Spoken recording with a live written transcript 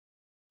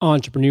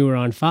Entrepreneur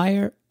on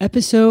Fire,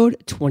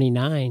 episode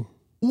 29.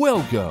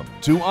 Welcome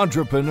to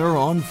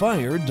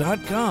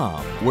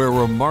EntrepreneurOnFire.com, where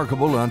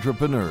remarkable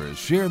entrepreneurs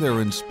share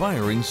their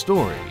inspiring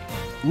story.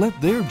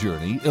 Let their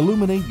journey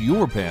illuminate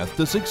your path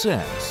to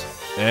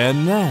success.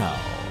 And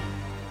now,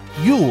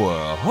 your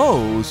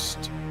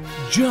host,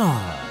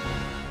 John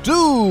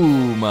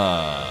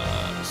Dumas.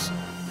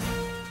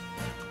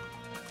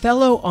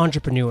 Fellow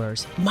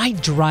entrepreneurs, my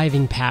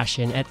driving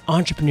passion at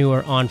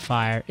Entrepreneur on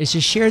Fire is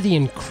to share the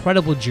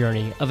incredible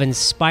journey of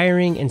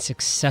inspiring and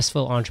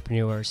successful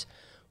entrepreneurs.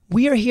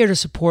 We are here to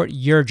support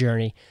your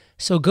journey,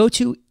 so go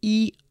to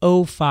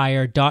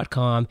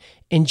eofire.com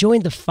and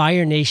join the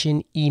Fire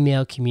Nation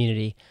email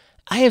community.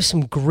 I have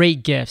some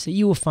great gifts that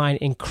you will find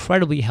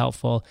incredibly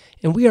helpful,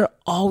 and we are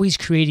always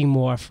creating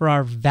more for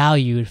our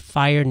valued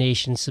Fire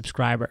Nation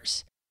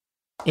subscribers.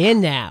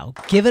 And now,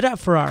 give it up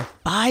for our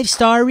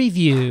 5-star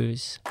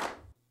reviews.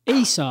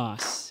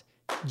 ASOS,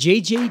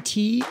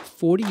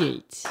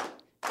 JJT48,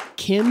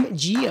 Kim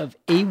G of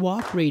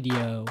AWOP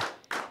Radio,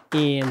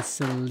 and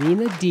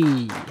Selena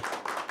D.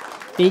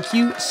 Thank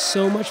you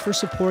so much for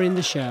supporting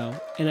the show,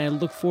 and I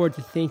look forward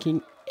to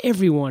thanking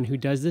everyone who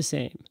does the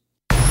same.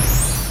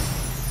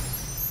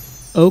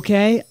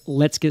 Okay,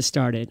 let's get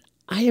started.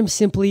 I am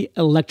simply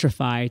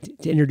electrified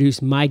to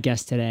introduce my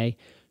guest today,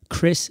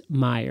 Chris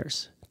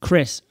Myers.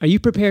 Chris, are you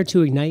prepared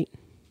to ignite?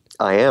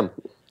 I am.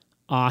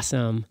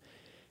 Awesome.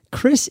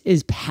 Chris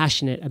is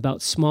passionate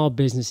about small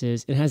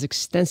businesses and has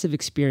extensive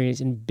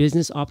experience in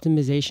business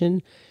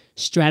optimization,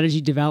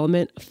 strategy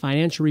development,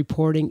 financial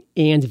reporting,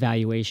 and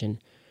valuation.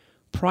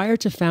 Prior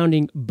to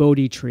founding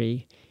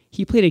BodeTree,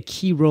 he played a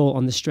key role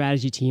on the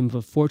strategy team of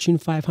a Fortune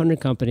 500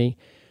 company,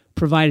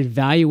 provided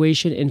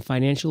valuation and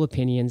financial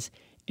opinions,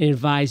 and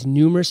advised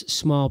numerous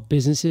small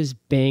businesses,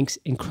 banks,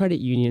 and credit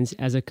unions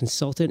as a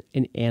consultant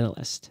and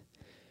analyst.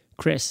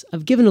 Chris,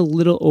 I've given a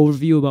little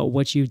overview about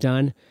what you've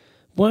done.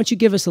 Why don't you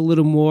give us a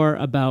little more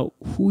about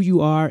who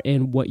you are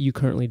and what you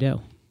currently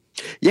do?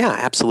 Yeah,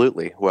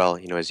 absolutely. Well,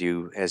 as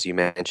you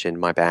mentioned,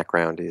 my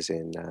background is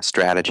in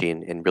strategy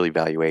and really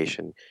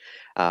valuation.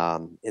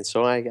 And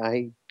so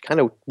I kind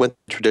of went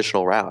the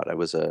traditional route. I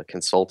was a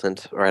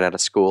consultant right out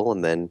of school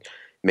and then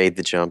made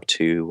the jump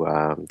to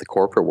the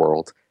corporate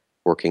world,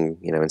 working,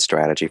 in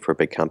strategy for a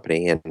big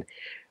company. And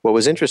what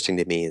was interesting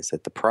to me is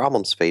that the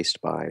problems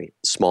faced by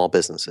small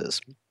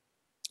businesses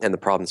and the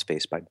problems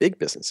faced by big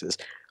businesses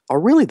are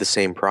really the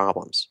same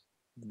problems.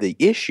 The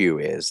issue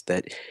is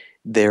that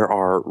there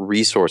are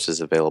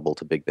resources available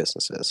to big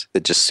businesses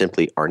that just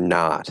simply are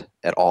not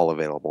at all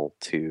available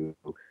to,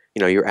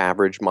 your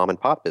average mom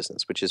and pop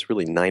business, which is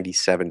really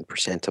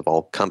 97% of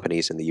all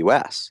companies in the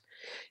US.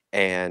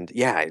 And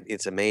yeah,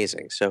 it's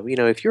amazing. So,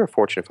 if you're a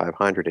Fortune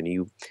 500 and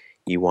you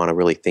want to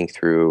really think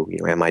through,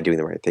 am I doing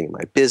the right thing in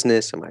my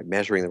business? Am I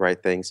measuring the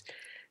right things?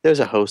 There's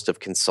a host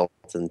of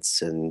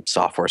consultants and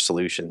software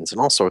solutions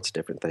and all sorts of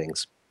different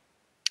things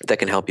that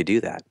can help you do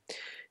that.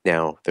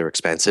 Now, they're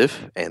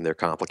expensive and they're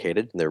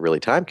complicated and they're really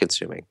time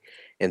consuming.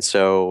 And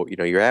so,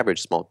 your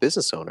average small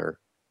business owner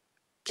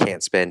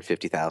can't spend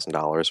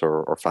 $50,000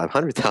 or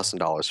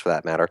 $500,000 for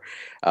that matter,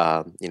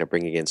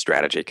 bringing in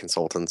strategy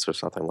consultants or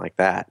something like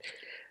that.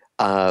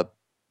 But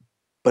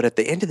at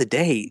the end of the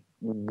day,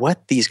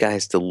 what these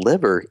guys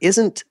deliver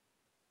isn't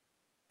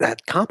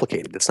that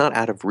complicated. It's not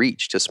out of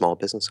reach to small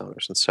business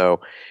owners. And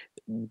so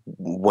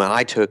when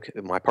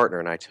my partner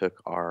and I took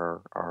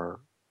our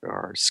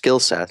skill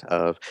set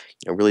of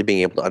really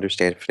being able to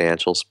understand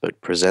financials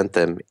but present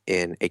them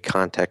in a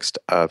context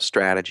of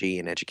strategy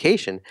and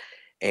education,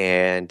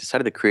 and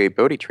decided to create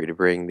BodeTree to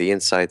bring the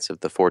insights of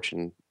the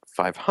Fortune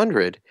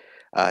 500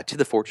 to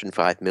the Fortune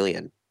 5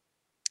 million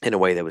in a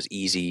way that was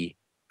easy,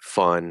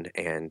 fun,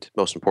 and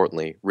most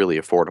importantly, really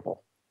affordable.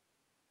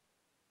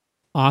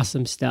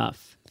 Awesome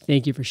stuff.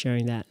 Thank you for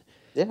sharing that.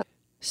 Yeah.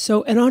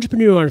 So at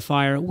Entrepreneur on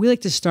Fire, we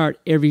like to start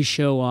every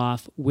show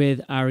off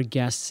with our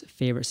guest's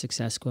favorite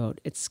success quote.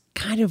 It's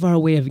kind of our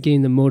way of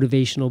getting the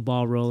motivational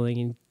ball rolling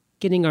and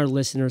getting our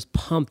listeners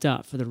pumped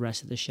up for the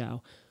rest of the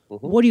show.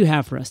 Mm-hmm. What do you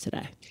have for us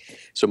today?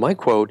 So my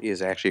quote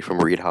is actually from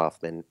Reid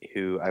Hoffman,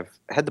 who I've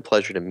had the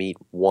pleasure to meet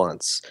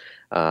once.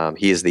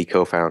 He is the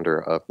co-founder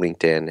of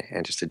LinkedIn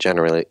and just a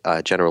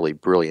generally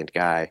brilliant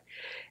guy.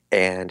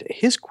 And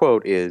his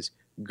quote is,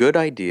 "Good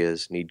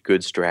ideas need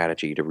good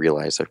strategy to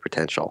realize their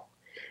potential."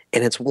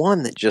 And it's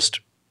one that just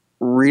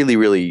really,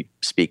 really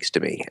speaks to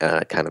me,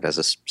 kind of as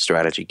a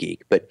strategy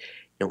geek. But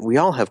we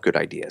all have good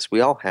ideas.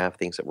 We all have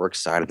things that we're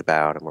excited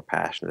about and we're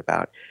passionate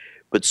about.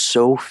 But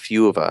so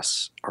few of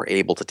us are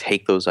able to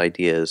take those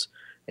ideas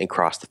and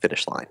cross the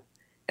finish line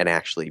and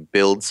actually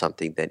build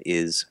something that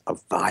is a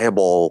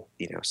viable,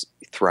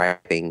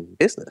 thriving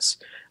business,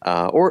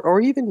 or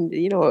even,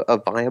 a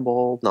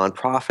viable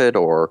nonprofit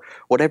or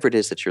whatever it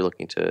is that you're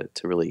looking to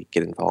really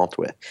get involved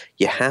with.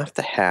 You have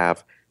to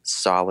have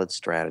solid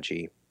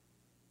strategy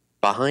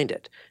behind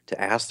it to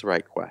ask the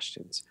right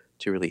questions,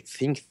 to really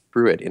think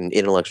through it in an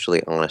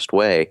intellectually honest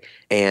way,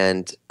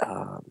 and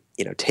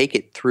take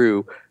it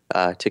through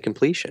to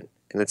completion.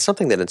 And it's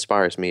something that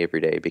inspires me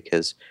every day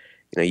because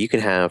You can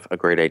have a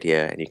great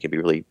idea and you can be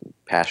really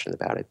passionate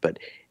about it, but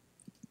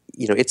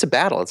it's a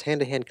battle. It's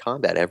hand-to-hand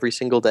combat every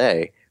single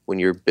day when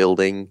you're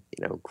building,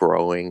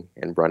 growing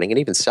and running and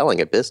even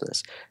selling a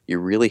business. You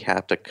really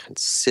have to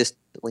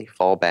consistently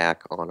fall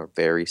back on a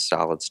very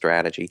solid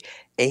strategy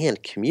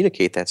and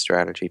communicate that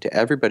strategy to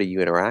everybody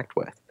you interact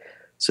with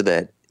so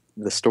that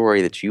the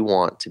story that you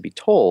want to be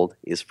told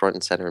is front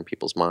and center in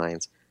people's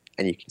minds,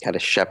 and you can kind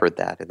of shepherd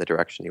that in the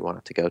direction you want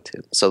it to go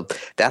to. So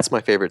that's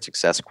my favorite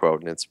success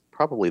quote, and it's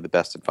probably the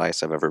best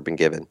advice I've ever been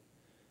given.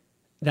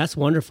 That's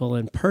wonderful.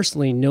 And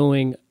personally,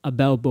 knowing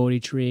about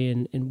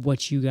BodeTree and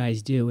what you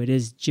guys do, it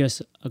is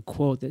just a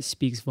quote that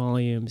speaks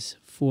volumes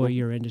for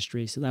your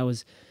industry. So that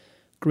was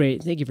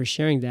great. Thank you for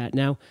sharing that.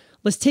 Now,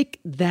 let's take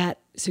that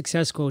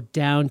success quote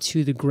down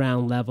to the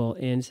ground level.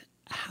 And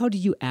how do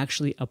you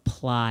actually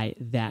apply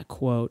that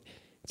quote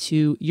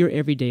to your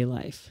everyday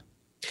life?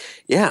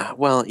 Yeah,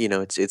 well,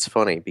 it's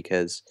funny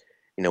because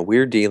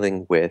we're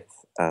dealing with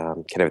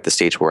kind of at the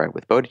stage we're at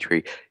with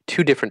BodeTree,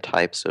 two different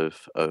types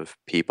of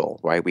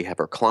people, right? We have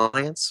our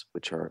clients,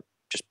 which are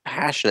just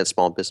passionate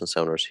small business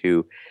owners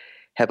who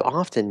have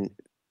often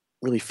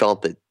really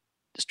felt that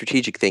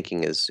strategic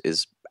thinking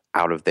is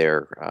out of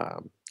their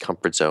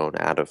comfort zone,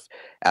 out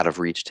of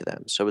reach to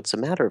them. So it's a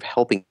matter of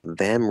helping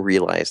them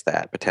realize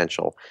that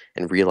potential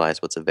and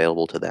realize what's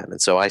available to them.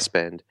 And so I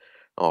spend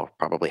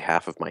probably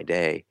half of my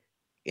day,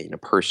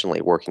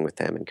 personally working with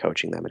them and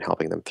coaching them and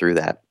helping them through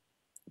that.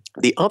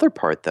 The other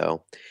part,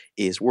 though,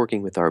 is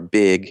working with our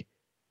big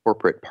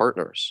corporate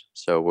partners.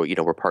 So,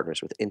 we're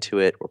partners with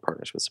Intuit, we're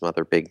partners with some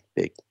other big,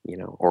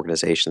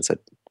 organizations that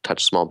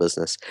touch small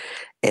business,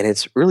 and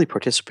it's really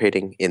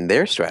participating in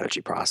their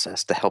strategy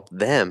process to help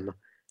them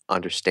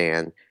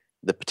understand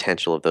the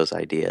potential of those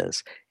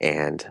ideas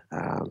and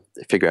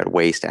figure out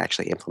ways to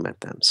actually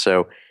implement them.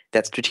 So,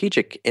 that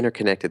strategic,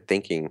 interconnected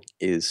thinking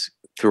is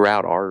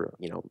throughout our,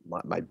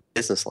 my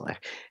business life,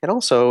 and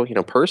also,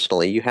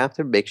 personally, you have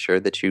to make sure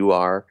that you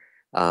are,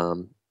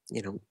 um,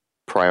 you know,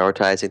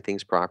 prioritizing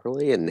things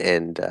properly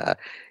and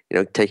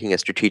taking a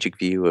strategic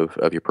view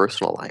of your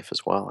personal life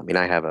as well. I mean,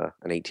 I have an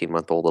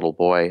 18-month-old little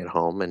boy at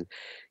home, and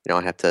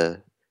I have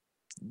to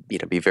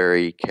be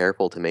very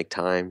careful to make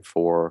time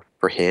for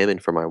him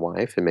and for my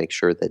wife, and make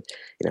sure that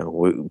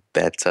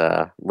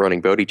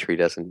running BodeTree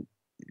doesn't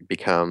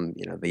become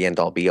the end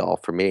all be all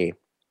for me.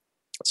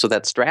 So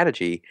that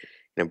strategy,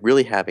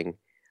 really having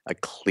a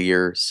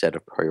clear set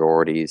of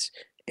priorities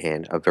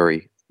and a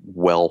very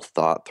well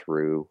thought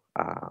through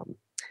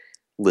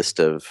list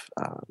of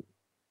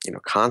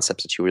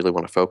concepts that you really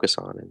want to focus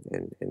on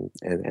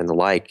and the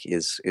like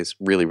is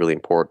really, really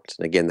important.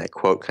 And again, that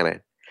quote kind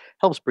of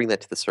helps bring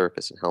that to the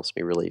surface and helps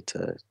me really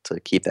to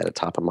keep that at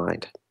top of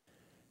mind.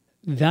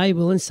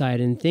 Valuable insight,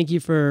 and thank you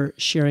for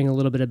sharing a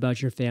little bit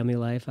about your family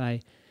life.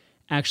 I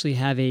actually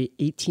have a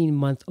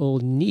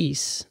 18-month-old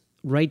niece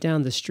right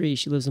down the street.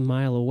 She lives a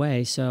mile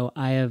away, so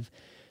I have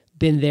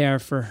been there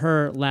for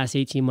her last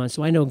 18 months.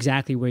 So I know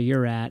exactly where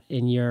you're at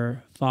in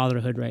your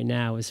fatherhood right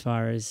now as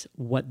far as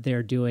what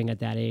they're doing at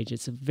that age.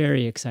 It's a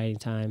very exciting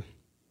time.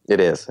 It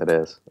is.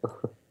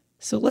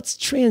 So let's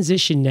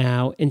transition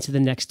now into the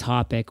next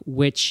topic,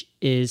 which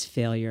is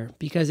failure.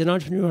 Because in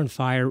Entrepreneur on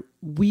Fire,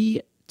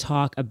 we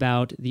talk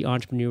about the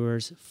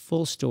entrepreneur's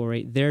full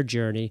story, their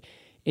journey,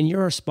 and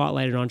you're our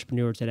spotlighted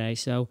entrepreneur today.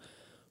 So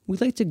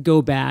we'd like to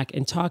go back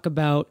and talk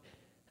about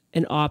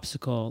an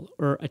obstacle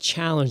or a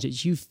challenge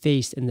that you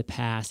faced in the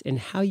past and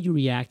how you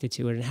reacted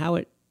to it and how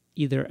it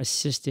either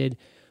assisted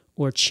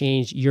or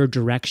changed your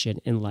direction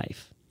in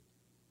life.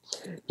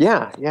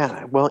 Yeah.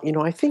 Well,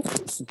 I think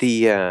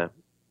the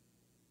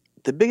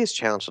biggest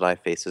challenge that I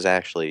face is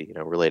actually,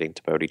 relating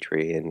to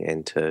BodeTree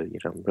and to,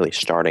 really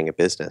starting a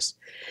business.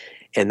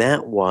 And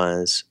that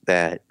was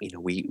that,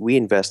 we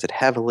invested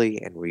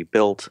heavily and we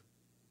built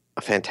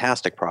a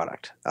fantastic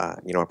product,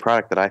 a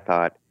product that I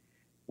thought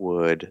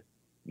would,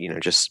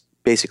 just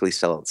basically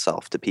sell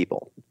itself to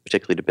people,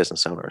 particularly to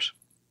business owners.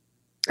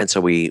 And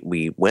so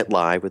we went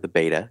live with a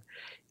beta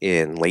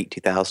in late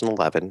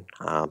 2011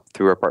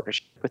 through our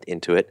partnership with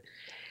Intuit.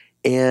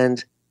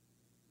 And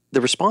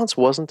the response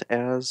wasn't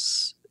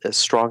as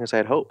strong as I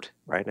had hoped,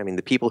 right? I mean,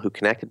 the people who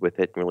connected with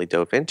it and really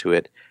dove into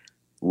it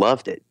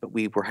loved it, but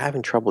we were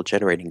having trouble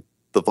generating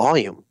the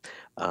volume,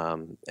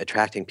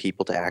 attracting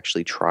people to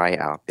actually try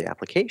out the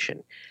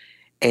application.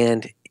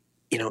 And,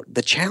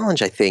 the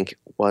challenge, I think,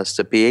 was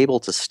to be able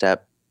to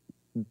step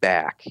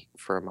back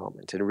for a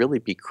moment and really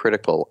be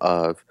critical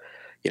of,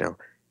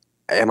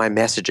 am I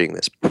messaging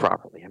this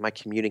properly? Am I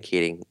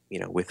communicating,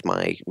 with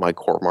my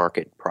core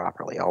market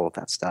properly? All of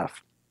that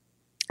stuff.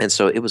 And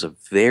so it was a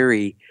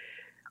very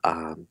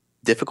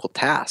difficult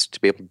task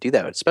to be able to do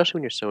that, especially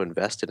when you're so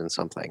invested in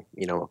something,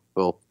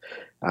 both,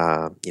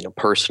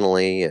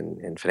 personally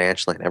and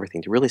financially and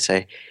everything, to really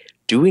say,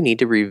 do we need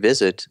to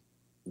revisit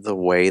the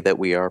way that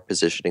we are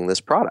positioning this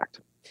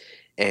product?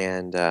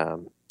 And,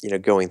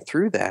 going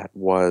through that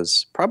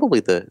was probably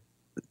the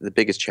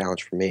biggest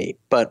challenge for me.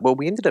 But what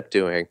we ended up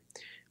doing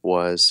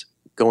was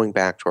going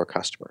back to our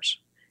customers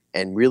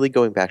and really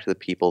going back to the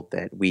people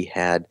that we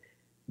had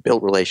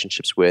built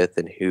relationships with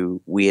and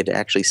who we had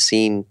actually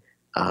seen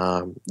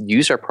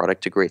use our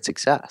product to great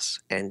success,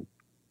 and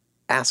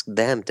ask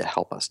them to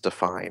help us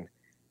define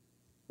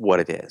what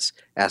it is.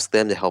 Ask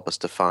them to help us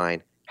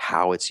define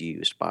how it's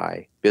used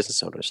by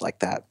business owners like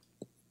that.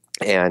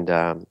 And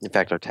in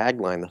fact, our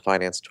tagline, the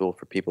finance tool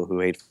for people who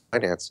hate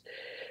finance,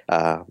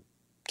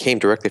 came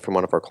directly from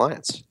one of our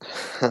clients,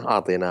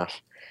 oddly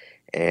enough.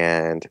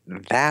 And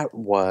that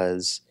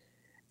was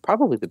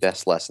probably the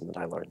best lesson that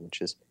I learned,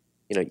 which is,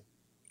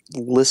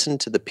 listen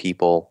to the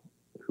people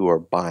who are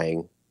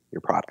buying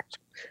your product.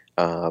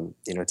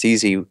 It's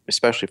easy,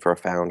 especially for a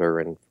founder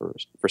and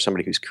for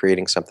somebody who's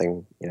creating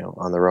something,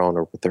 on their own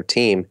or with their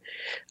team,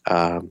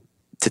 to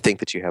think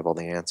that you have all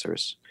the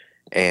answers.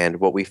 And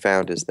what we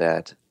found is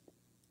that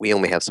we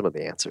only have some of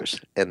the answers,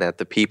 and that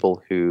the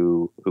people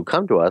who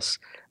come to us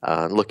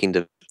looking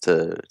to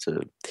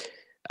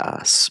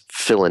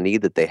fill a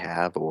need that they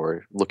have,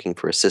 or looking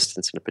for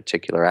assistance in a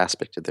particular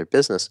aspect of their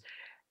business,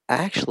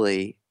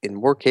 actually, in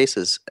more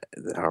cases,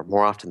 or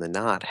more often than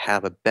not,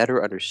 have a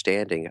better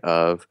understanding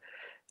of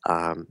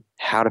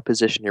how to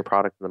position your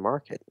product in the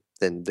market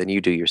than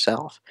you do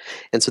yourself.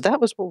 And so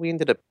that was what we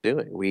ended up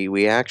doing.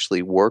 We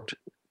actually worked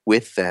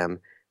with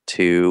them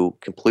to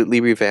completely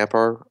revamp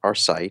our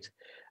site,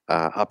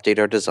 update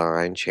our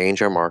design,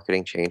 change our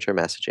marketing, change our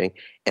messaging,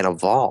 and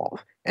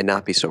evolve and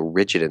not be so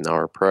rigid in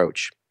our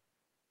approach.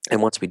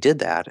 And once we did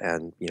that,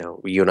 and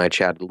you and I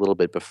chatted a little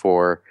bit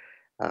before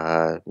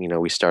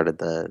we started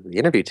the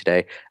interview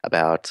today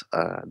about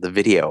the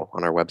video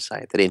on our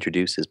website that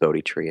introduces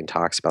BodeTree and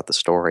talks about the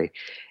story.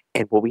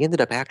 And what we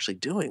ended up actually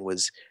doing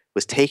was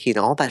taking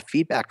all that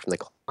feedback from the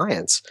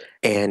clients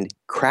and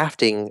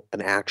crafting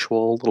an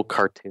actual little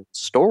cartoon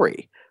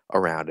story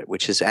around it,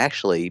 which has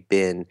actually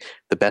been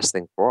the best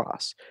thing for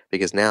us,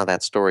 because now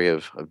that story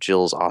of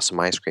Jill's awesome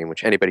ice cream,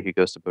 which anybody who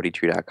goes to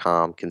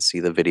BodeTree.com can see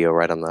the video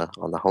right on the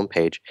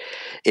homepage.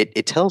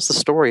 It tells the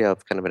story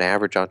of kind of an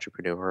average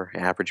entrepreneur,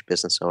 average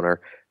business owner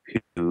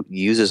who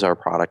uses our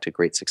product to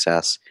great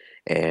success,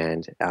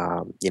 and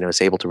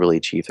is able to really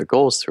achieve their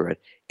goals through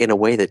it in a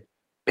way that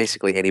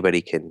basically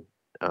anybody can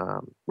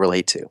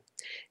relate to.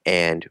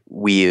 And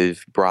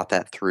we've brought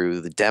that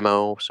through the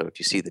demo. So if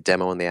you see the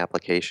demo in the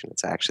application,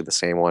 it's actually the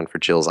same one for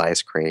Jill's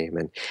ice cream.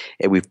 And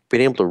we've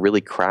been able to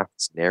really craft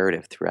this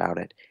narrative throughout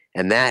it.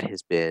 And that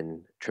has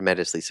been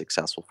tremendously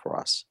successful for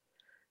us.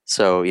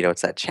 So,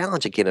 it's that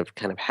challenge again of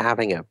kind of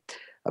having a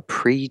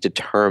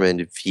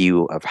predetermined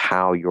view of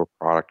how your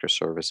product or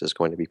service is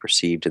going to be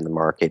perceived in the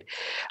market,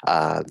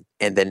 and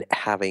then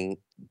having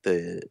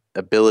the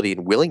ability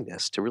and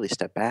willingness to really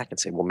step back and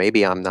say, well,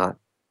 maybe I'm not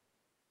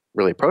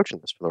really approaching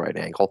this from the right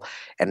angle,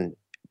 and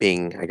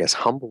being, I guess,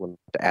 humble enough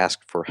to ask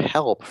for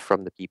help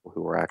from the people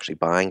who are actually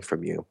buying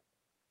from you,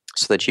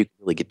 so that you can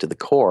really get to the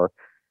core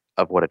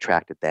of what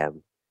attracted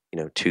them,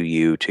 to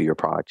you, to your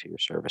product, to your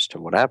service,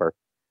 to whatever,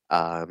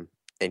 and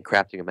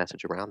crafting a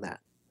message around that.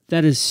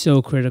 That is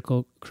so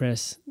critical,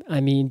 Chris. I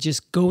mean,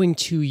 just going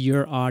to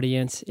your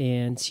audience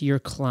and to your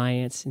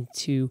clients and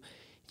to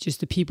just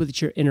the people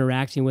that you're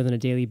interacting with on a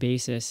daily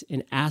basis,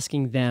 and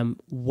asking them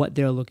what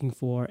they're looking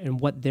for and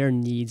what their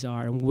needs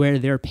are and where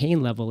their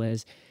pain level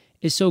is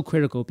so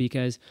critical,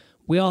 because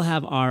we all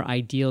have our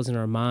ideals in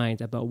our mind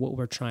about what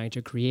we're trying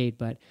to create.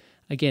 But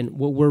again,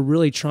 what we're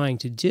really trying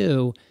to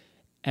do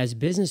as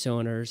business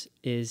owners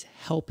is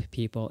help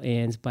people.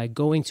 And by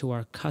going to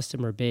our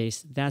customer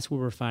base, that's where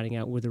we're finding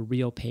out where the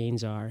real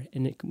pains are.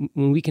 And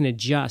when we can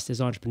adjust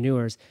as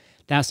entrepreneurs,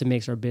 that's what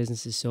makes our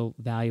businesses so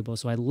valuable.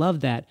 So I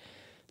love that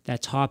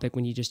topic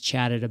when you just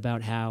chatted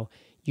about how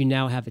you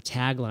now have a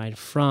tagline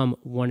from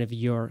one of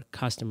your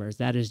customers.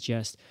 That is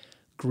just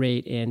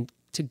great. And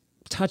to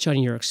touch on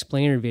your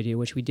explainer video,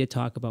 which we did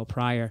talk about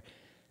prior,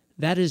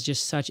 that is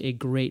just such a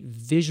great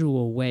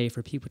visual way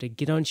for people to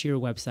get onto your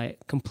website,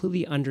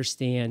 completely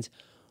understand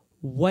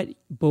what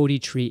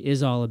BodeTree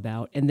is all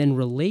about, and then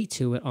relate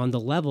to it on the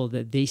level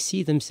that they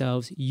see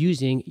themselves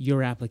using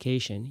your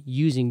application,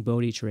 using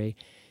BodeTree.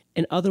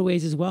 In other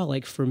ways as well,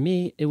 like for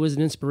me, it was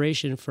an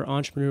inspiration for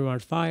Entrepreneur on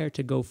Fire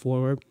to go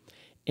forward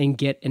and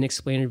get an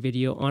explainer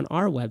video on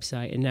our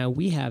website. And now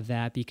we have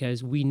that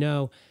because we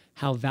know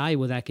how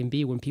valuable that can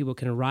be when people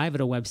can arrive at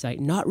a website,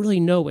 not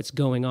really know what's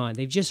going on.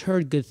 They've just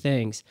heard good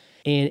things.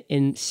 And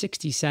in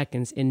 60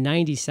 seconds, in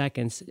 90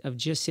 seconds of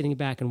just sitting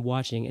back and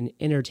watching an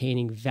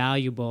entertaining,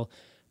 valuable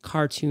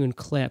cartoon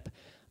clip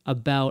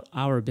about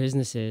our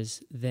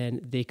businesses,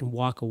 then they can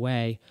walk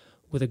away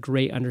with a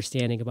great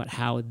understanding about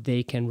how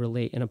they can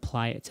relate and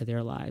apply it to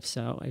their lives.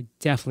 So I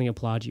definitely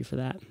applaud you for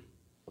that.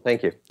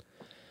 Thank you.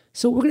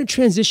 So we're going to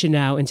transition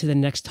now into the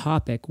next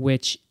topic,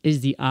 which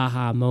is the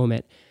aha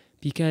moment.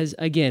 Because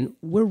again,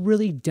 we're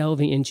really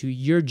delving into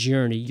your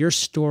journey, your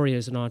story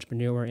as an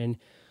entrepreneur. And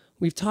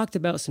we've talked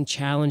about some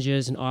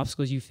challenges and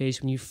obstacles you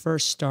faced when you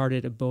first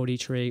started at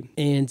BodeTree,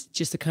 and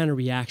just the kind of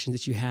reactions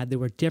that you had that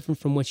were different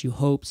from what you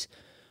hoped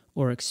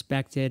or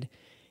expected.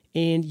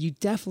 And you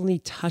definitely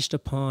touched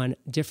upon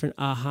different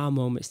aha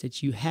moments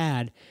that you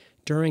had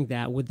during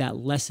that with that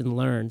lesson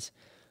learned.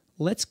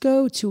 Let's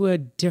go to a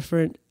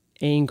different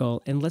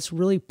angle, and let's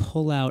really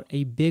pull out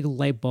a big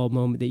light bulb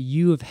moment that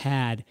you have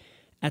had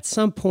at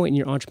some point in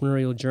your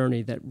entrepreneurial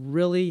journey that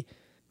really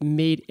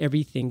made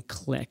everything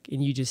click.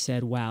 And you just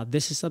said, wow,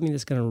 this is something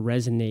that's going to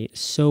resonate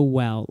so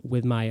well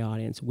with my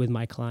audience, with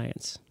my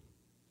clients.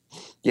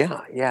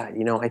 Yeah.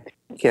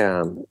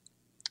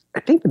 I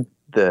think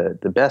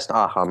the best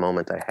aha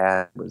moment I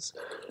had was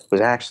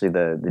actually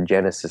the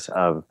genesis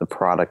of the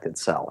product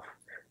itself.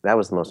 That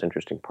was the most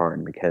interesting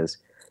part because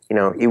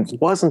it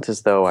wasn't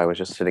as though I was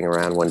just sitting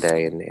around one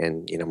day and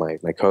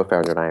my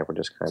co-founder and I were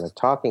just kind of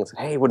talking and said,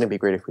 hey, wouldn't it be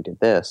great if we did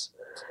this?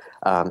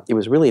 It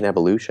was really an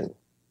evolution.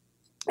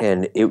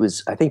 And it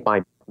was, I think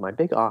my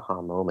big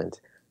aha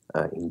moment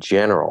in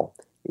general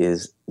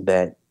is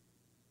that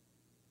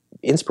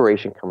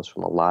inspiration comes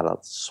from a lot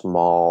of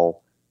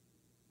small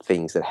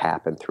things that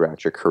happen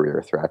throughout your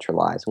career, throughout your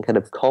lives, and kind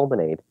of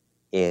culminate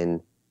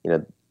in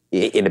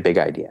in a big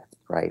idea,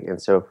 right?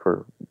 And so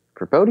for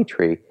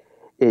BodeTree,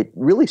 it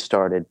really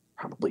started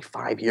probably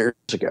 5 years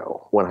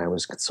ago when I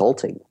was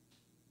consulting,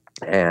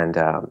 and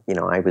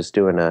I was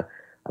doing a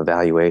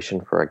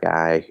valuation for a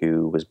guy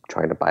who was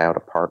trying to buy out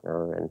a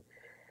partner, and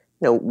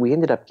we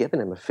ended up giving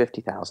him a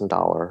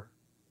 $50,000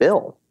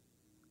 bill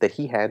that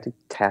he had to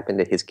tap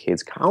into his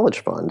kid's college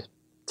fund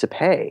to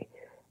pay.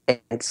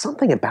 And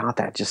something about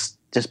that just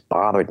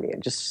bothered me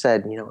and just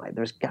said,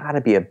 there's got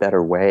to be a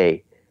better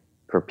way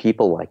for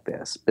people like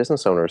this,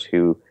 business owners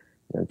who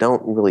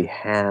don't really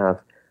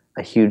have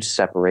a huge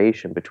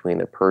separation between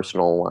their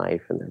personal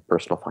life and their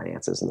personal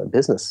finances and their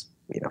business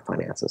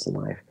finances in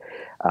life,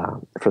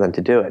 for them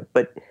to do it.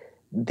 But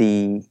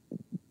the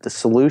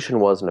solution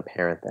wasn't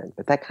apparent then,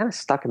 but that kind of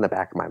stuck in the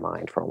back of my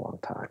mind for a long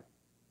time.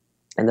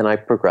 And then I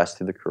progressed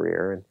through the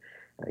career and,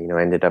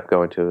 ended up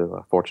going to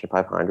a Fortune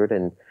 500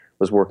 and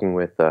was working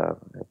with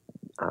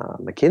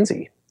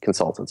McKinsey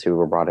consultants who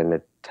were brought in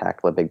to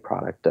tackle a big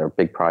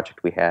project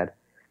we had.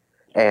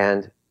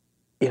 And,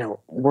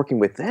 working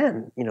with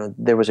them,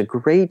 there was a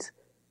great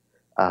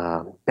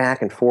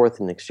back and forth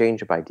and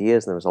exchange of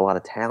ideas, and there was a lot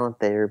of talent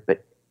there.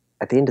 But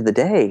at the end of the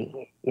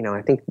day,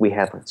 I think we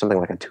had something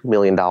like a $2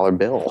 million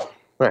bill,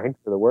 right,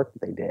 for the work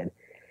that they did.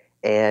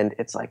 And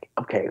it's like,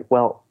 okay,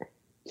 well,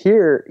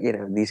 here,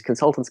 these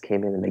consultants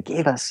came in and they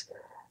gave us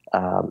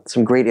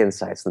some great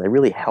insights, and they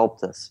really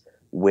helped us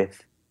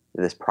with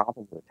this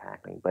problem we're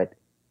tackling. But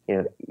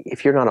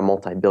if you're not a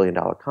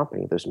multi-billion-dollar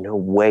company, there's no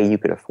way you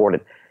could afford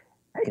it.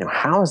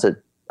 How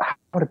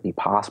would it be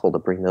possible to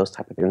bring those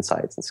type of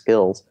insights and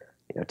skills,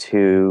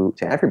 to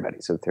everybody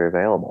so that they're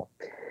available?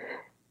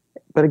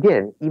 But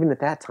again, even at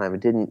that time,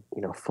 it didn't,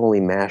 fully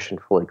mesh and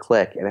fully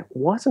click. And it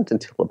wasn't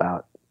until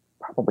about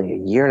probably a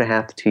year and a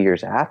half to 2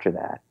 years after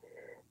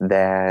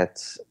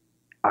that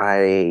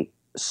I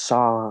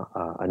saw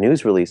a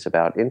news release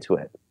about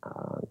Intuit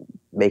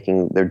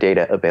making their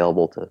data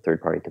available to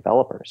third-party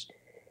developers.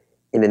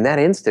 And in that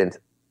instant,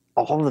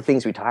 all of the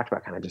things we talked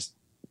about kind of just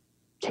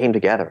came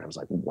together. And I was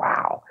like,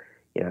 wow.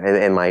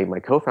 And my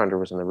co-founder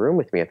was in the room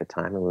with me at the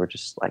time, and we were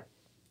just like,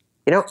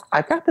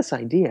 I've got this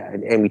idea.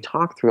 And we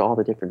talked through all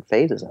the different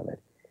phases of it.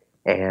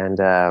 And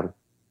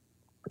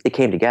it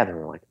came together, and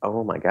we're like,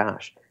 oh my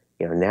gosh.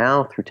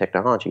 Now through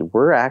technology,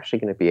 we're actually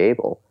going to be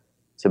able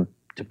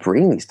to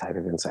bring these type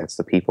of insights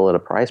to people at a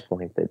price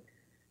point that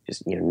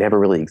just never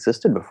really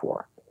existed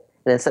before.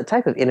 And it's that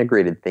type of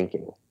integrated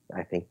thinking,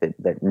 I think,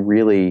 that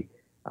really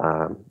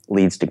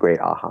leads to great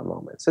aha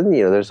moments. And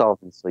there's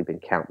obviously been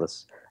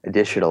countless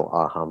additional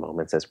aha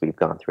moments as we've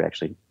gone through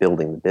actually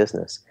building the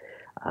business.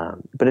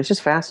 But it's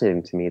just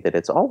fascinating to me that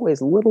it's always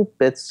little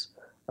bits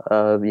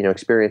of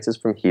experiences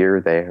from here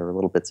or there,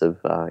 little bits of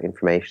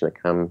information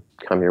that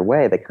come your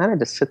way. They kind of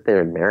just sit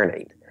there and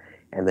marinate,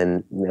 and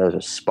then there's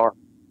a spark,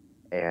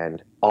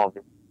 and all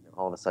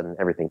of a sudden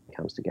everything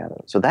comes together.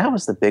 So that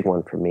was the big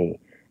one for me,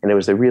 and it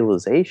was the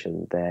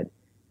realization that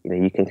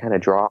you can kind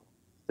of draw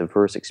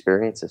diverse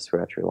experiences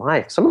throughout your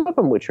life, some of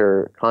them which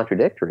are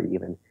contradictory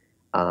even,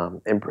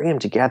 and bring them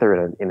together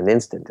in an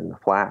instant, in the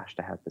flash,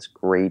 to have this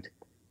great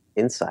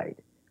insight.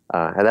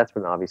 And that's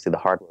when obviously the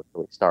hard work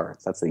really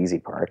starts. That's the easy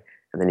part.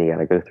 And then you got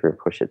to go through and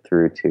push it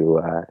through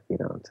to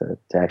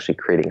actually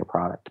creating a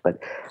product. But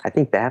I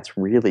think that's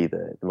really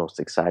the most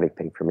exciting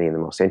thing for me and the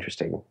most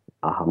interesting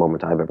aha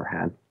moment I've ever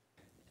had.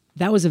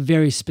 That was a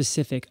very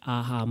specific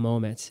aha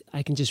moment.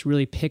 I can just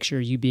really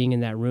picture you being in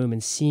that room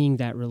and seeing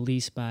that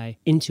release by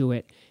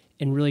Intuit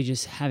and really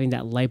just having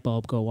that light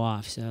bulb go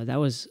off. So that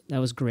was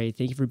great.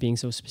 Thank you for being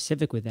so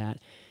specific with that.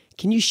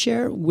 Can you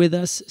share with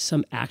us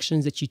some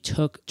actions that you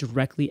took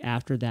directly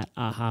after that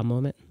aha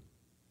moment?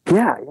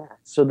 Yeah.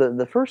 So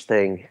the first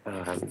thing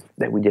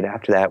that we did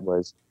after that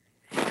was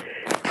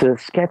to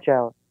sketch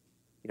out,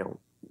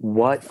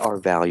 what our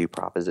value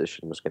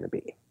proposition was going to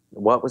be,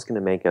 what was going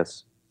to make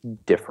us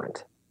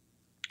different,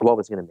 what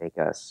was going to make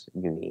us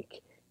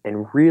unique,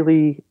 and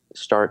really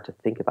start to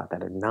think about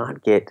that and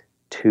not get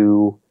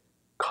too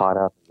caught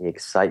up in the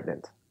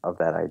excitement of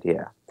that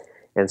idea.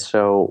 And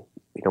so,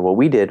 what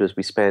we did was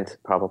we spent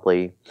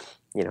probably,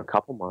 a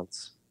couple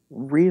months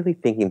really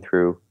thinking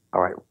through,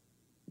 all right,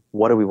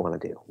 what do we want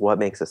to do? What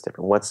makes us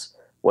different?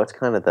 What's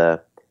kind of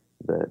the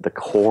the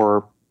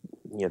core,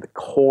 the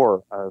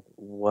core of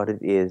what it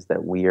is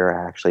that we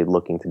are actually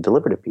looking to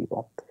deliver to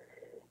people.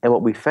 And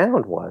what we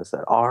found was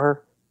that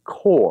our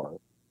core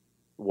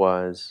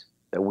was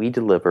that we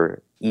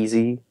deliver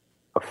easy,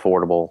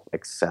 affordable,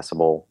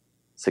 accessible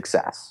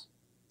success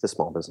to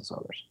small business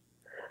owners.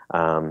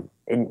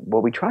 And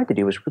what we tried to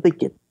do was really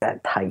get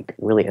that tight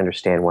and really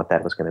understand what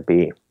that was going to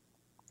be.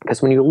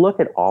 Because when you look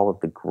at all of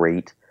the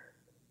great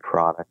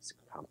products,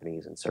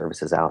 companies, and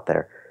services out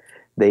there,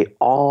 they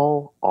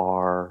all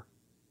are,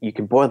 you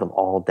can boil them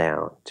all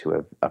down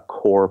to a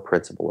core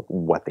principle of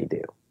what they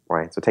do,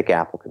 right? So take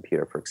Apple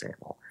Computer, for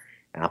example.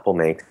 Apple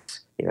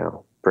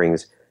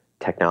brings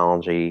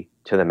technology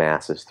to the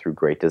masses through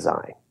great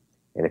design.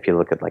 And if you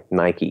look at like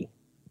Nike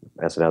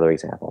as another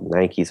example,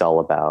 Nike's all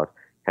about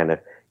kind of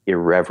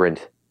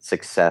irreverent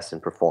success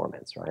and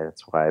performance, right?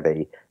 That's why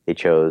they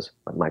chose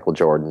Michael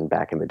Jordan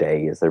back in the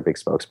day as their big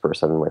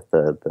spokesperson with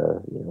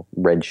the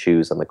red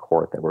shoes on the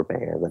court that were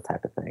banned, that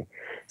type of thing,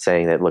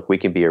 saying that, look, we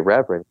can be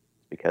irreverent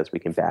because we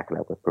can back it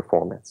up with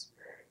performance.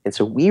 And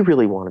so we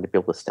really wanted to be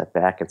able to step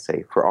back and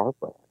say, for our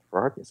brand, for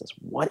our business,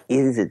 what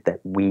is it that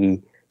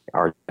we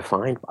are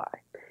defined by?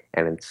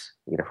 And it's,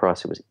 for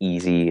us, it was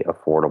easy,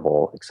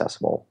 affordable,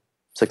 accessible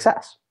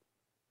success.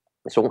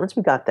 So once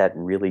we got that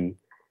really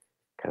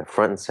kind of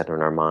front and center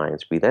in our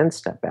minds, we then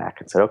stepped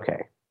back and said,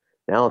 okay,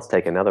 now let's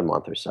take another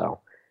month or so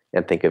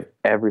and think of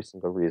every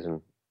single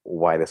reason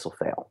why this will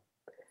fail,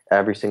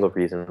 every single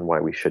reason why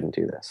we shouldn't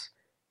do this.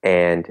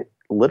 And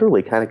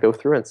literally kind of go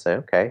through and say,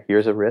 okay,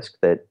 here's a risk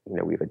that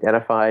we've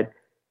identified.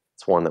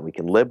 It's one that we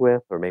can live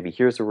with, or maybe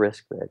here's a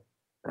risk that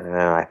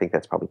I think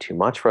that's probably too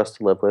much for us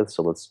to live with.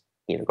 So let's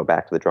go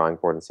back to the drawing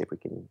board and see if we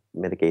can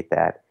mitigate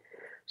that.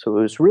 So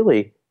it was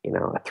really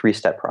a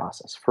three-step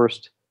process.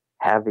 First,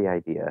 have the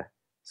idea.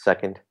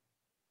 Second,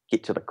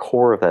 get to the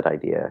core of that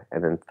idea.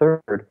 And then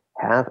third,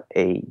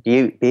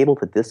 be able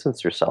to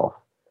distance yourself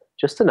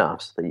just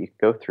enough so that you can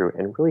go through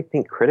and really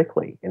think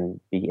critically and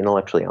be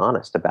intellectually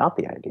honest about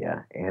the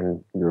idea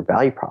and your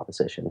value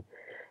proposition,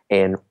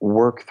 and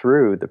work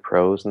through the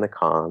pros and the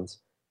cons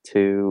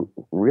to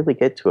really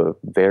get to a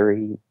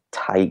very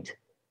tight,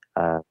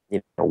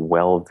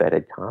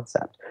 well-vetted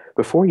concept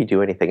before you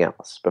do anything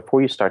else,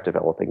 before you start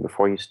developing,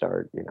 before you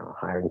start,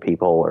 hiring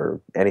people or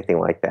anything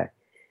like that.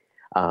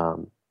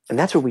 And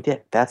that's what we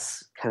did.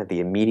 That's kind of the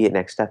immediate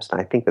next steps. And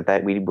I think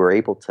that we were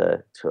able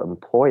to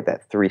employ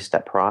that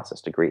three-step process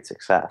to great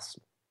success.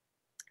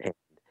 And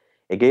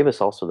it gave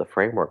us also the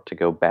framework to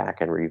go back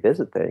and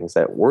revisit things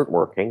that weren't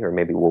working or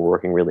maybe were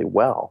working really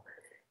well,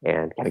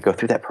 and kind of go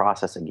through that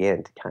process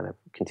again to kind of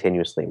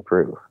continuously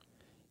improve.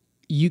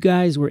 You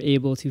guys were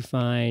able to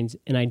find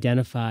and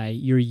identify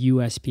your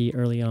USP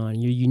early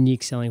on, your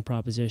unique selling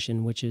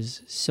proposition, which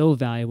is so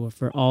valuable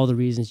for all the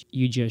reasons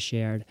you just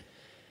shared.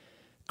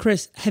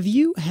 Chris, have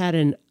you had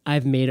an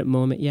I've made it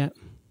moment yet?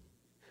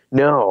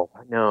 No.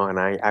 And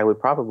I would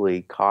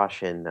probably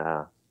caution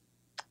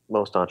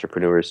most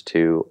entrepreneurs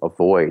to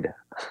avoid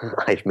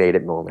I've made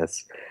it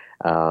moments,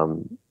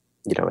 even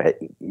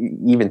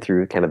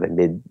through kind of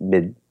the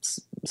mid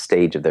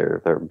stage of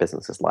their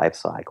business's life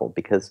cycle,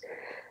 because,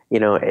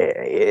 and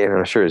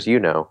I'm sure as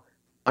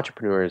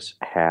entrepreneurs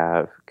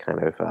have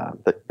kind of,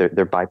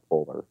 they're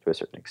bipolar to a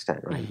certain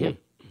extent, right?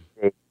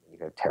 Mm-hmm. You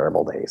have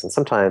terrible days. And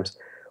sometimes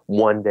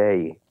one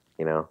day,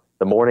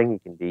 the morning you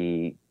can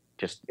be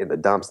just in the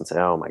dumps and say,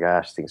 oh my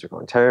gosh, things are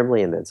going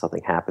terribly. And then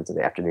something happens in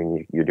the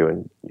afternoon, you're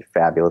doing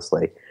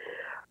fabulously.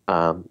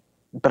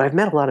 But I've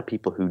met a lot of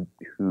people who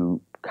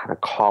kind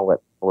of call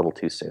it a little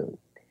too soon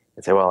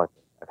and say, well,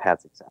 I've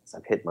had success.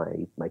 I've hit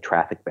my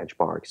traffic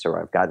benchmarks, or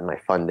I've gotten my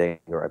funding,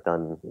 or I've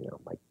done,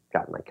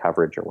 gotten my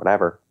coverage or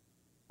whatever.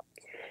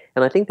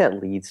 And I think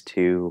that leads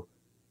to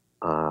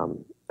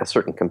a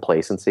certain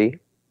complacency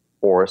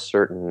or a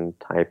certain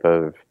type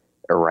of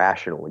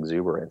irrational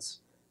exuberance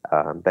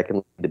that can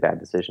lead to bad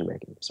decision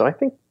making. So I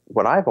think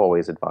what I've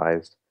always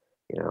advised,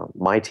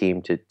 my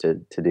team to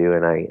do,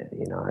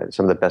 and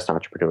some of the best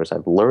entrepreneurs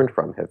I've learned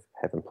from have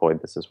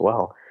employed this as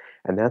well,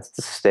 and that's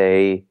to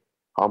stay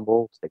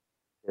humble, stay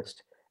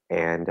focused,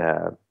 and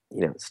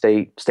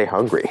stay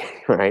hungry,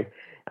 right?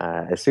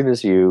 As soon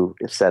as you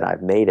said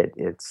I've made it,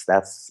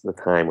 that's the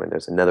time when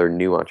there's another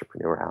new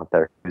entrepreneur out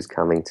there who's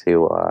coming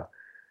to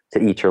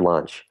eat your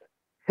lunch,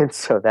 and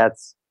so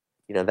that's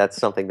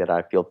something that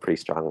I feel pretty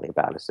strongly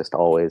about. It's just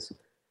always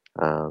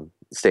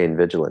staying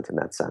vigilant in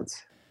that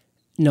sense.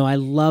 No, I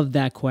love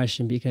that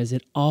question because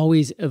it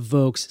always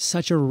evokes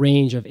such a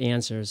range of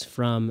answers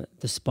from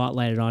the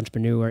spotlighted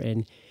entrepreneur,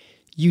 and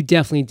you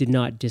definitely did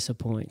not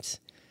disappoint.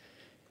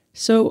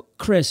 So,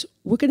 Chris,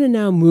 we're going to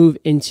now move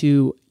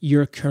into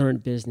your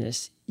current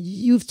business.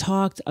 You've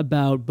talked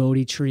about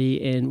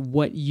BodeTree and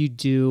what you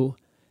do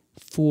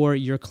for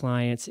your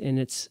clients, and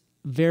it's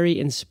very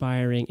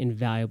inspiring and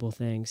valuable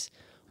things.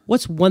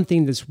 What's one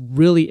thing that's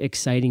really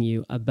exciting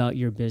you about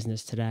your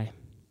business today?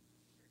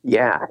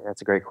 Yeah,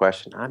 that's a great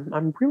question.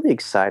 I'm really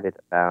excited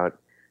about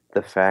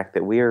the fact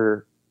that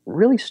we're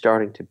really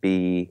starting to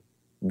be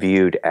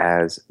viewed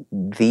as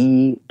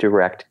the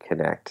direct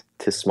connect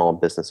to small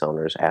business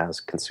owners as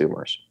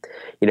consumers.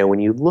 When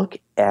you look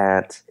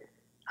at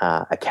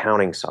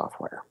accounting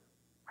software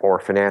or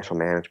financial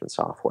management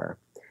software,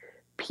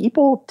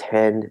 people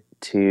tend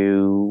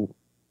to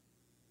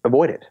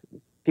avoid it.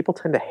 People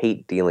tend to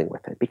hate dealing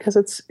with it because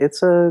it's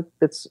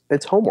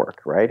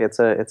homework, right? It's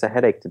a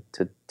headache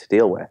to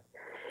deal with.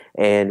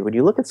 And when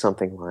you look at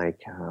something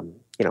like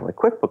like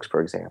QuickBooks,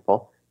 for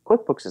example,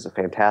 QuickBooks is a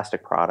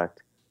fantastic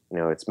product.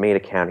 It's made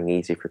accounting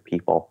easy for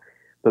people,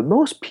 but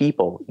most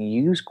people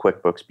use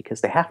QuickBooks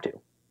because they have to.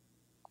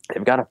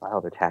 They've got to file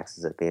their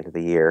taxes at the end of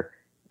the year,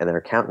 and their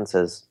accountant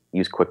says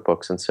use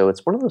QuickBooks, and so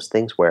it's one of those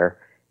things where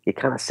it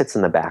kind of sits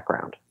in the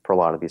background for a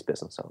lot of these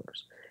business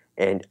owners.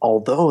 And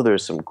although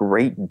there's some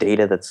great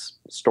data that's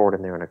stored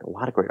in there and a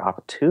lot of great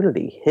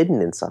opportunity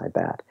hidden inside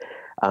that,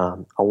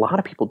 a lot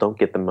of people don't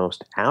get the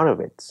most out of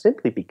it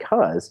simply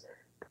because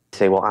they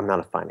say, well, I'm not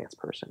a finance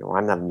person or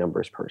I'm not a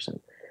numbers person.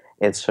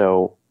 And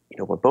so,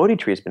 what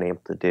BodeTree has been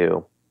able to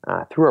do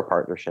through our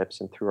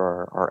partnerships and through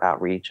our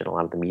outreach and a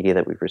lot of the media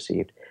that we've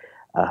received,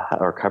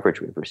 or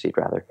coverage we've received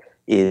rather,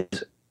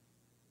 is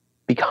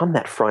become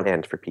that front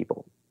end for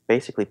people.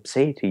 Basically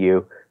say to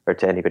you or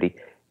to anybody,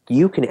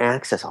 you can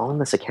access all of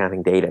this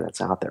accounting data that's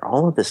out there,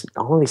 all of these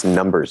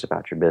numbers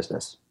about your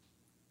business.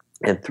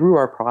 And through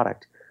our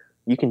product,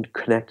 you can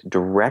connect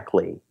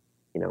directly,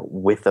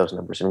 with those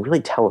numbers and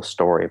really tell a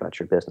story about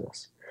your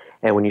business.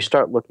 And when you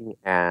start looking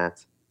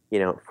at,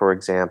 for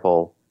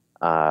example,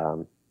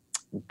 our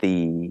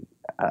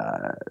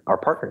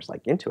partners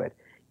like Intuit,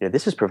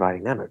 this is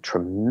providing them a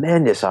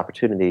tremendous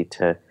opportunity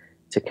to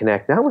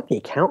connect not with the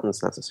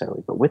accountants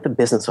necessarily, but with the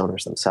business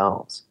owners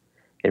themselves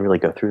and really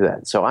go through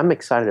that. So I'm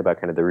excited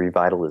about kind of the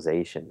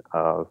revitalization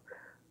of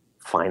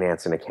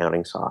finance and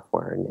accounting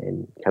software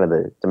and kind of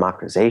the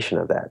democratization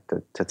of that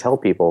to tell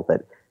people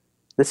that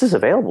this is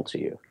available to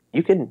you.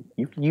 You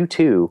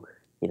too,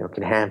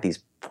 can have these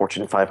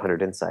Fortune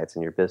 500 insights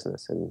in your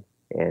business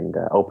and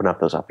open up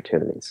those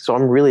opportunities. So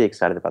I'm really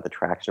excited about the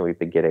traction we've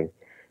been getting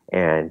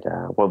and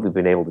what we've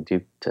been able to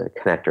do to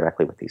connect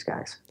directly with these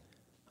guys.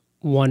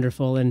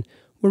 Wonderful. And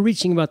we're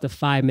reaching about the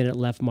 5-minute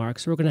left mark,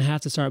 so we're going to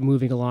have to start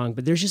moving along.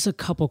 But there's just a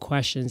couple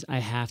questions I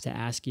have to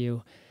ask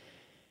you.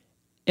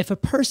 If a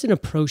person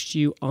approached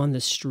you on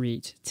the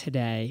street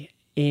today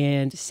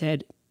and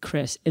said,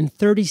 Chris, in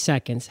 30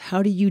 seconds,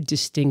 how do you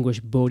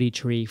distinguish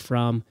BodeTree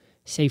from,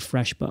 say,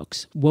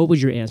 FreshBooks? What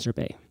would your answer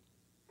be?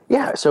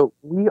 Yeah, so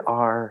we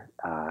are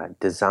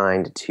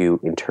designed to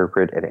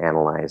interpret and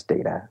analyze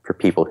data for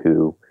people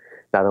who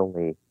not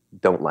only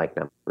don't like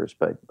numbers,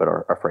 but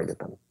are afraid of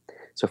them.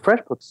 So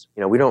FreshBooks,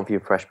 we don't view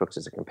FreshBooks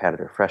as a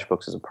competitor.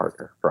 FreshBooks is a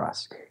partner for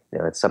us.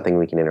 It's something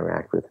we can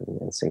interact with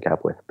and sync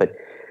up with. But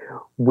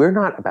we're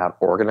not about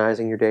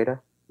organizing your data.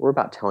 We're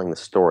about telling the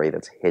story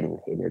that's hidden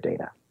in your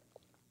data.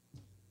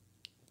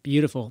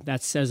 Beautiful.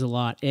 That says a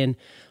lot. And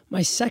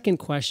my second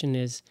question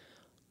is,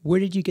 where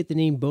did you get the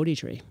name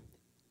BodeTree?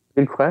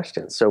 Good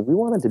question. So we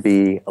wanted to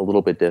be a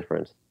little bit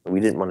different. We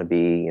didn't want to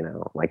be,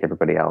 like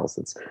everybody else.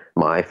 It's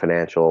my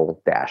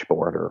financial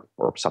dashboard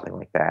or something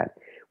like that.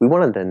 We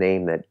wanted a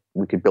name that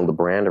we could build a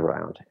brand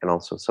around and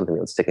also something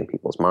that would stick in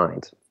people's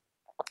minds.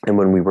 And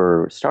when we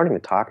were starting to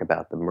talk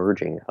about the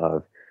merging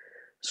of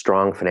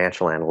strong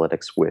financial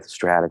analytics with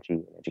strategy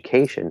and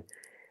education,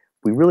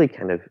 we really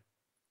kind of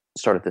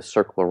started to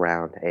circle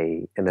around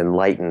an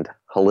enlightened,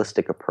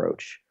 holistic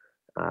approach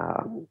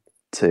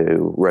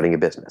to running a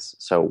business.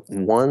 So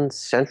one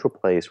central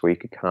place where you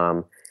could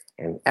come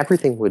and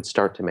everything would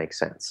start to make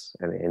sense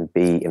and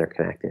be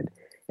interconnected.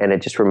 And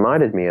it just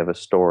reminded me of a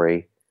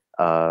story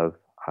of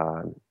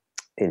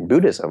in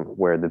Buddhism,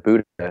 where the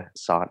Buddha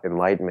sought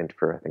enlightenment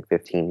for, I think,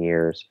 15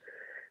 years,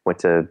 went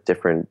to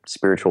different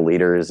spiritual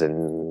leaders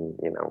and,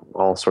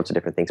 all sorts of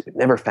different things, but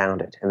never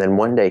found it. And then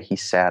one day he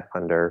sat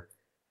under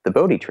the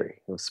Bodhi tree.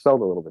 It was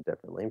spelled a little bit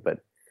differently, but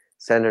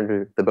sat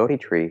under the Bodhi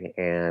tree,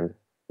 and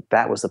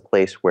that was the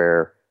place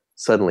where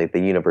suddenly the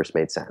universe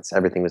made sense.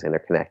 Everything was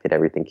interconnected.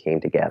 Everything came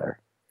together.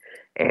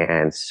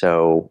 And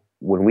so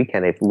when we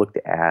kind of looked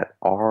at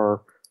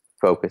our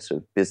focus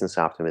of business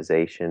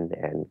optimization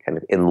and kind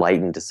of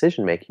enlightened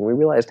decision making, we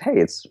realized, hey,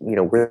 it's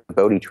we're the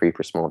Bodhi tree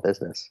for small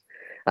business.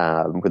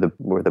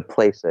 We're the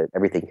place that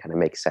everything kind of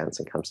makes sense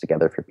and comes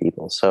together for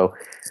people. So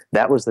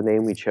that was the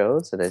name we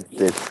chose, and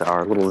it's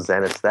our little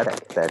Zen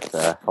aesthetic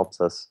that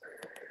helps us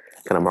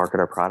kind of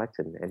market our product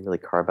and really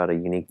carve out a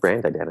unique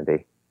brand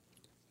identity.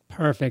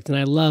 Perfect. And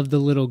I love the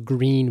little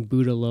green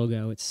Buddha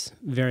logo. It's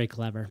very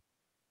clever.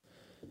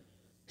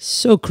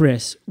 So,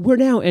 Chris, we're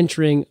now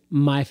entering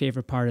my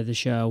favorite part of the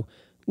show,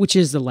 which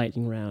is the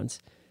lightning rounds.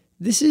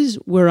 This is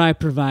where I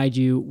provide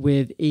you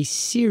with a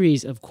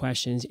series of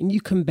questions, and you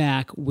come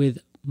back with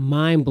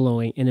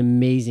mind-blowing and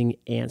amazing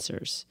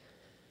answers.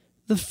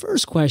 The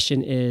first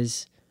question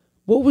is,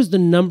 what was the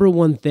number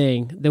one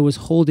thing that was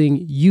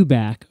holding you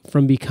back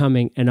from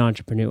becoming an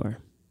entrepreneur?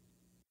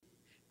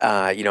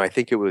 I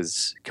think it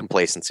was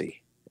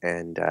complacency.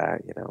 And,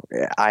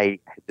 I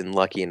had been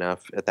lucky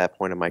enough at that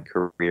point in my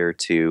career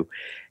to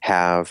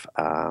have,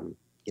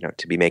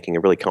 to be making a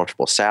really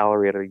comfortable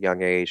salary at a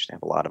young age, to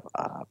have a lot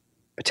of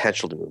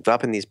potential to move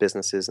up in these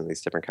businesses and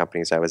these different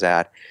companies I was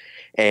at.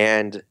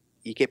 And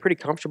you get pretty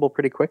comfortable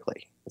pretty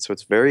quickly. And so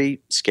it's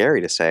very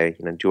scary to say,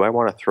 do I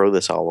want to throw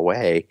this all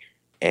away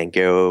and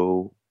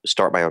go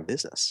start my own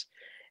business?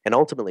 And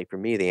ultimately, for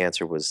me, the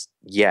answer was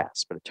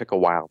yes, but it took a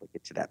while to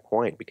get to that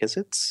point because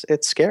it's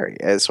scary.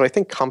 And so I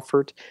think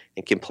comfort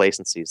and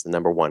complacency is the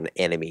number one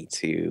enemy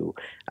to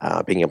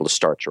being able to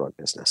start your own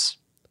business.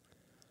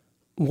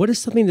 What is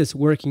something that's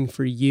working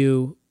for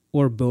you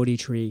or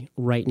BodeTree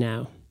right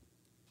now?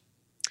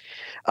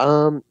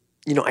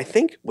 I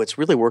think what's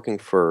really working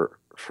for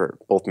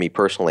both me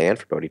personally and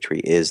for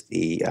BodeTree is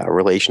the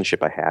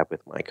relationship I have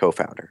with my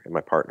co-founder and my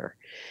partner.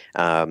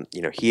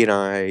 He and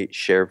I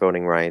share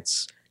voting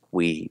rights.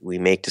 We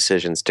make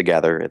decisions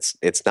together.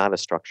 It's not a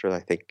structure that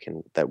I think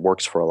that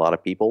works for a lot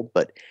of people,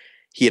 but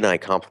he and I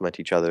complement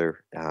each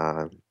other,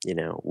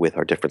 with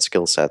our different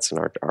skill sets and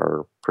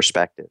our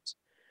perspectives.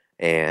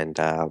 And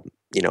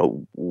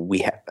we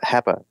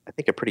have I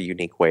think a pretty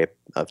unique way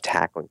of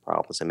tackling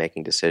problems and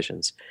making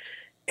decisions.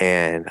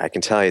 And I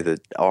can tell you that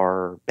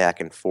our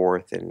back and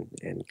forth and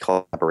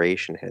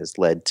collaboration has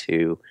led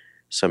to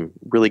some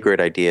really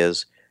great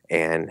ideas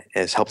and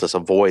has helped us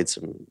avoid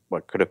some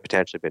what could have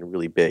potentially been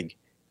really big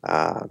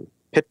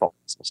pitfalls,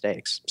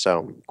 mistakes. So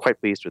I'm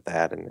quite pleased with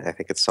that, and I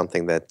think it's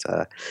something that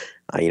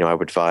I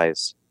would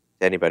advise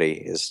anybody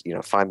is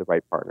find the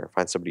right partner,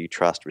 find somebody you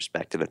trust,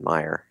 respect, and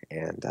admire,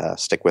 and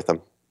stick with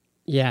them.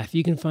 Yeah, if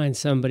you can find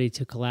somebody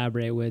to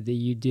collaborate with that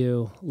you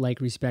do like,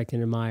 respect,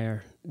 and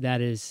admire,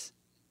 that is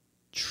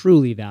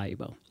truly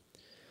valuable.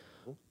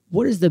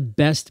 What is the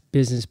best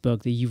business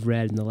book that you've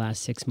read in the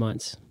last 6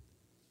 months?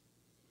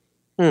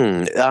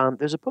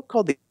 There's a book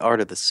called The Art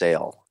of the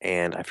Sale,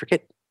 and I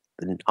forget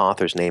the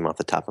author's name off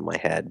the top of my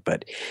head,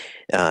 but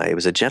it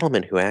was a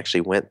gentleman who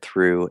actually went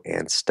through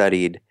and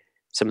studied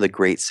some of the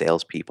great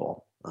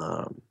salespeople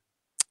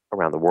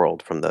around the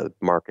world, from the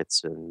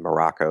markets in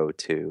Morocco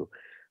to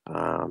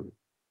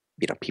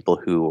people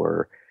who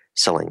were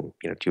selling,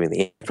 doing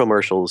the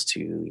infomercials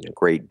to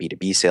great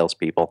B2B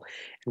salespeople,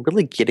 and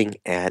really getting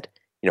at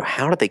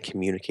how do they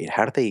communicate,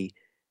 how do they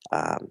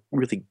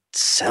really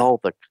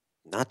sell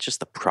not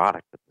just the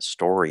product but the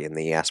story and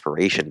the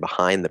aspiration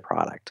behind the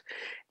product.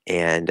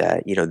 And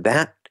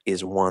that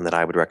is one that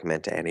I would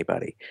recommend to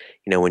anybody.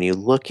 When you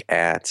look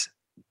at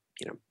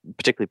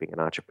particularly being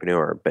an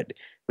entrepreneur, but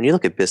when you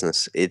look at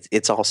business,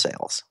 it's all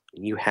sales.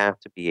 You have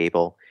to be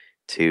able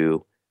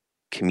to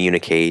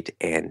communicate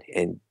and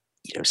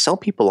sell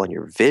people on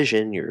your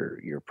vision,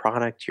 your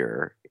product,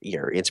 your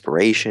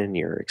inspiration,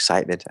 your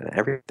excitement, and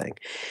everything.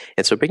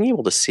 And so being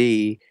able to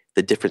see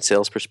the different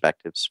sales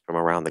perspectives from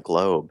around the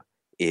globe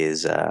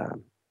is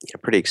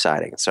pretty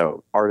exciting.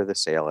 So Art of the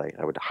Sale,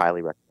 I would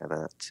highly recommend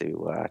that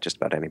to just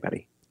about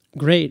anybody.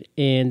 Great.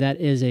 And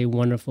that is a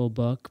wonderful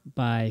book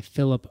by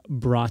Philip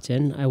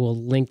Broughton. I will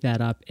link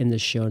that up in the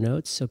show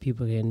notes so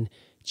people can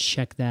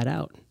check that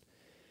out.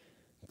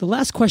 The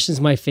last question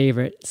is my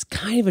favorite. It's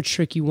kind of a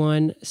tricky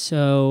one,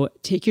 so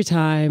take your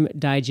time,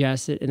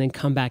 digest it, and then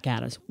come back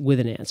at us with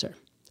an answer.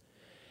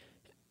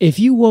 If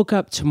you woke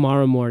up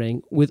tomorrow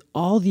morning with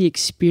all the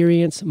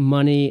experience,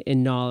 money,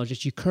 and knowledge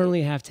that you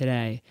currently have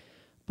today,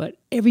 but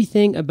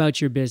everything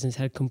about your business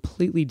had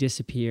completely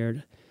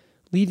disappeared,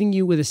 leaving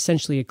you with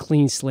essentially a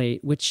clean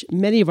slate, which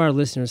many of our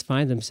listeners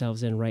find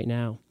themselves in right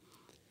now,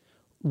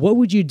 what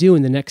would you do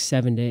in the next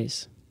 7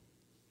 days?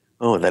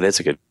 Oh, that is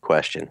a good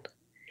question.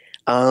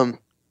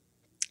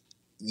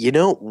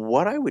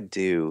 What I would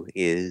do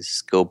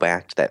is go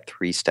back to that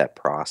 3-step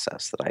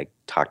process that I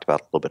talked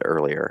about a little bit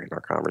earlier in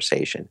our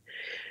conversation,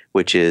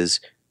 which is,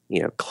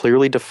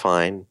 clearly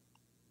define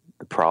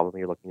the problem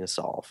you're looking to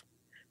solve,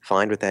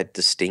 find what that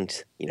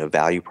distinct,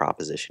 value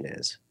proposition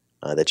is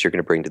that you're going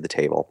to bring to the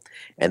table,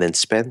 and then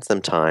spend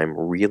some time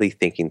really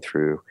thinking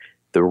through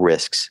the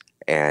risks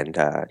and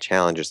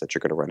challenges that you're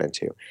going to run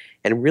into,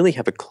 and really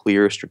have a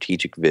clear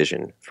strategic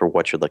vision for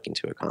what you're looking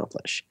to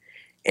accomplish.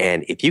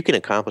 And if you can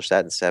accomplish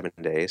that in 7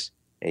 days,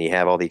 and you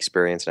have all the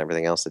experience and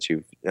everything else that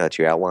you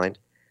outlined,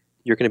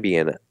 you're going to be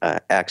in an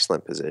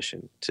excellent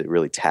position to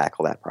really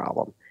tackle that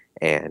problem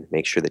and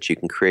make sure that you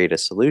can create a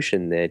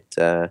solution that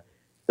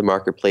the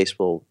marketplace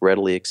will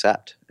readily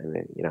accept.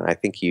 And I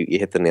think you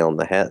hit the nail on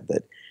the head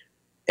that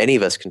any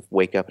of us can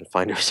wake up and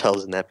find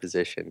ourselves in that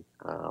position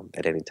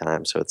at any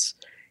time. So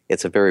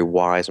it's a very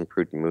wise and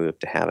prudent move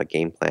to have a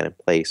game plan in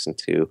place and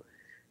to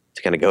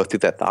kind of go through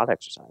that thought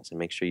exercise and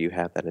make sure you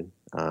have that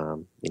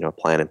a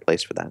plan in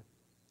place for that.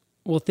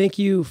 Well, thank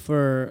you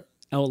for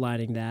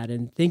outlining that,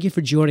 and thank you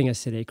for joining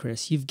us today,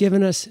 Chris. You've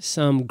given us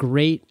some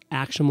great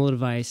actionable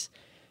advice,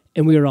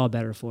 and we are all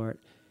better for it.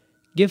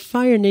 Give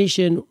Fire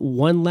Nation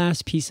one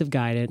last piece of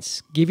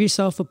guidance, give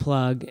yourself a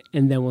plug,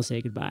 and then we'll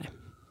say goodbye.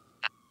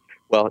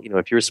 Well,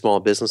 if you're a small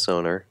business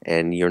owner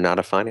and you're not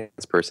a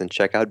finance person,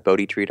 check out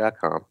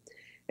BodeTree.com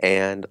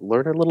and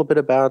learn a little bit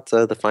about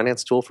the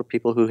finance tool for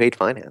people who hate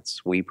finance.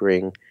 We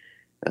bring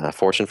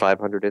Fortune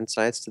 500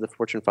 insights to the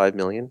Fortune 5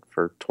 million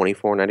for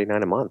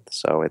 $24.99 a month.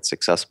 So it's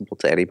accessible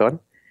to anyone.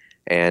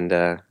 And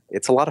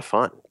it's a lot of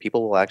fun.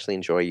 People will actually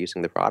enjoy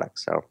using the product.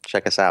 So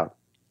check us out.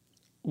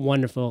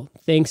 Wonderful.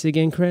 Thanks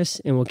again,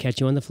 Chris, and we'll catch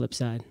you on the flip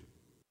side.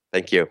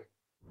 Thank you.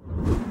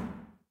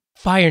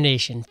 Fire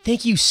Nation,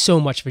 thank you so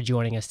much for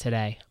joining us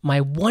today.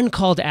 My one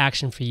call to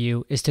action for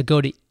you is to go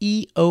to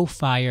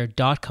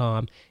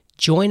eofire.com,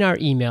 join our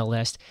email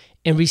list,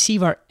 and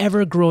receive our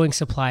ever-growing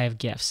supply of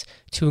gifts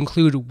to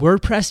include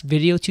WordPress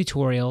video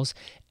tutorials,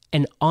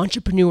 an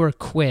entrepreneur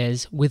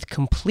quiz with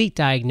complete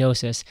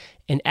diagnosis,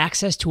 and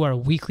access to our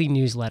weekly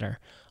newsletter.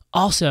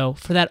 Also,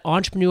 for that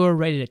entrepreneur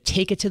ready to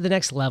take it to the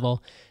next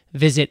level,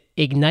 visit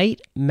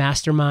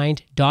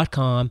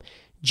ignitemastermind.com,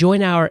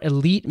 join our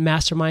elite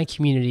mastermind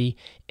community,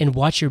 and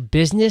watch your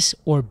business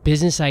or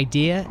business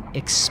idea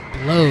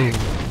explode.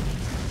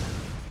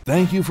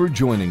 Thank you for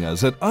joining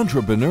us at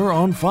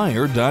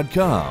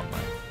EntrepreneurOnFire.com,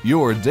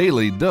 your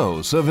daily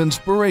dose of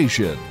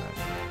inspiration.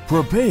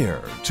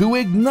 Prepare to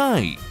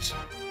ignite.